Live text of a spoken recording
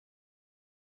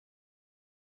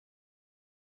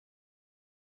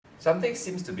Something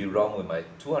seems to be wrong with my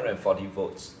 240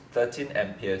 volts, 13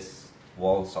 amperes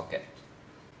wall socket.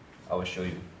 I will show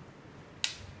you.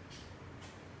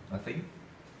 Nothing.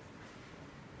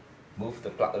 Move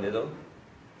the plug a little,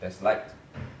 there's light.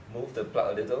 Move the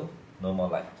plug a little, no more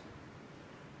light.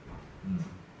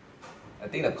 I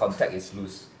think the contact is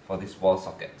loose for this wall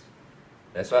socket.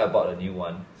 That's why I bought a new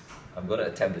one. I'm going to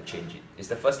attempt to change it. It's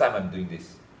the first time I'm doing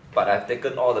this, but I've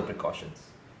taken all the precautions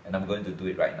and I'm going to do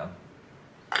it right now.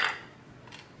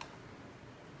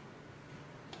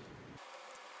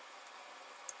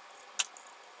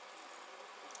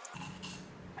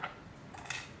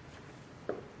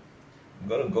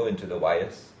 I'm going to go into the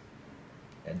wires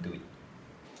and do it.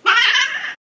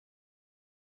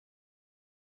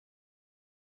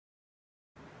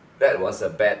 That was a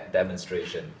bad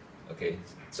demonstration. Okay,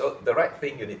 so the right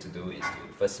thing you need to do is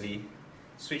to firstly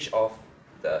switch off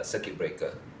the circuit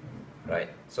breaker, right?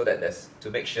 So that to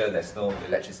make sure there's no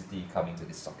electricity coming to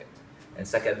this socket. And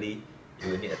secondly,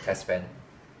 you will need a test pen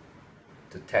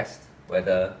to test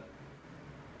whether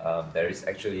there is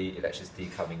actually electricity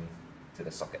coming to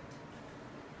the socket.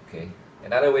 Okay.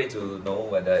 Another way to know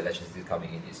whether electricity is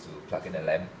coming in is to plug in a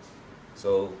lamp.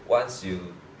 So once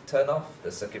you turn off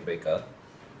the circuit breaker,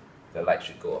 the light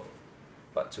should go off.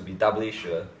 But to be doubly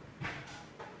sure,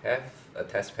 have a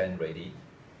test pen ready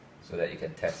so that you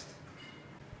can test.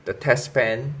 The test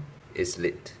pen is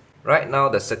lit. Right now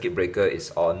the circuit breaker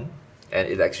is on and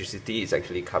electricity is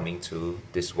actually coming to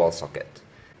this wall socket.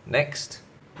 Next,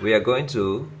 we are going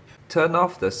to turn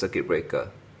off the circuit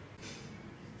breaker.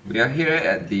 We are here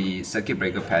at the circuit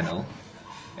breaker panel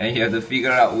and you have to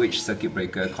figure out which circuit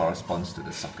breaker corresponds to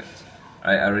the socket.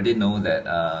 I already know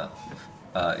that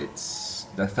it's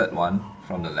the third one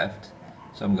from the left,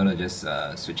 so I'm gonna just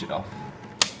switch it off.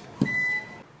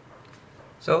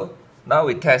 So now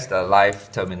we test the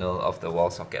live terminal of the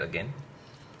wall socket again.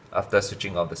 After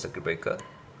switching off the circuit breaker,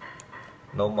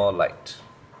 no more light.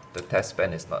 The test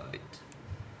pen is not lit.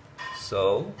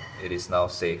 So it is now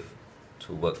safe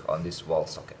to work on this wall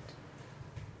socket.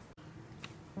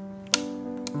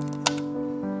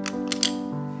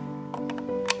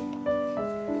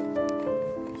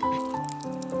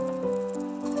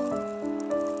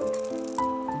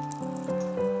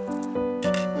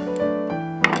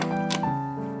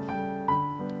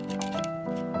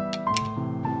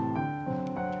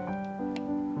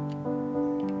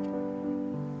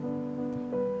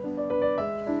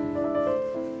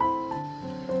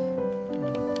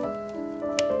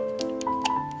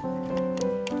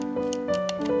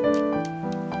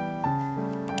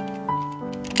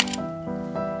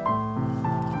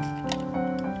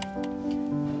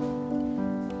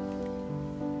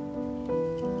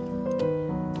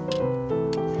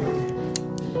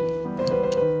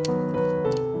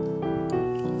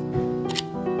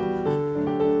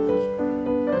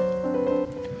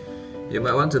 You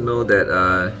might want to know that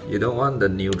you don't want the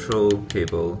neutral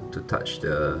cable to touch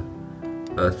the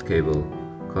earth cable,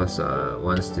 because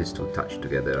once these two touch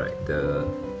together, right, the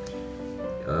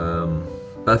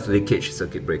earth leakage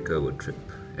circuit breaker will trip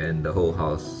and the whole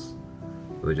house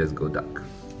will just go dark.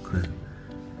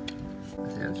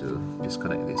 I have to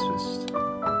disconnect this first.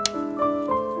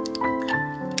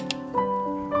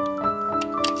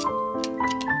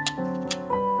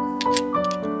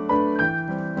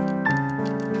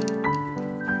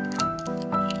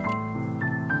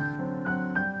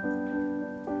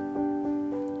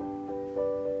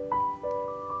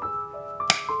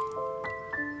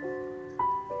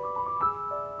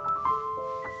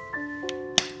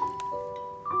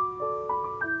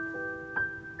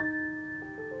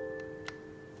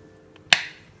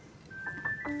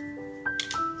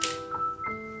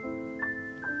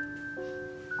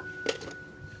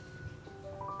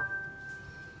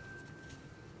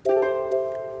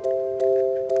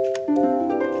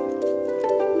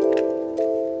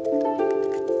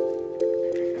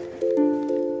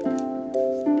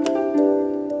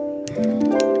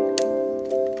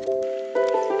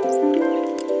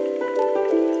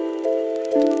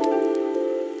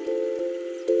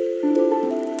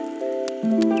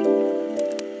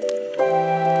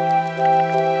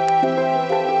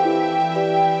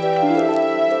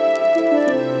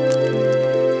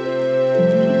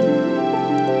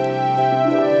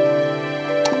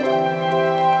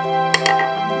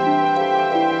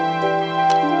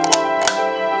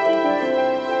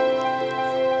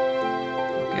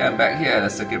 I'm back here at the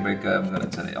circuit breaker. I'm going to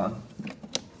turn it on.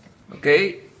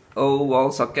 Okay, old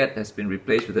wall socket has been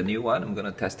replaced with a new one. I'm going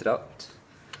to test it out.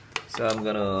 So I'm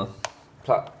going to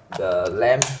plug the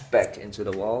lamp back into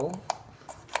the wall,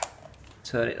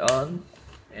 turn it on,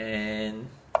 and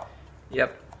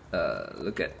yep,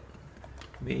 look at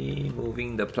me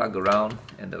moving the plug around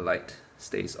and the light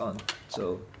stays on.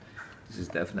 So this is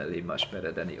definitely much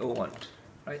better than the old one,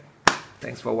 right?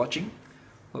 Thanks for watching.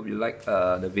 Hope you like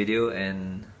the video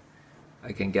and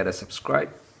I can get a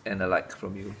subscribe and a like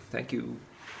from you. Thank you.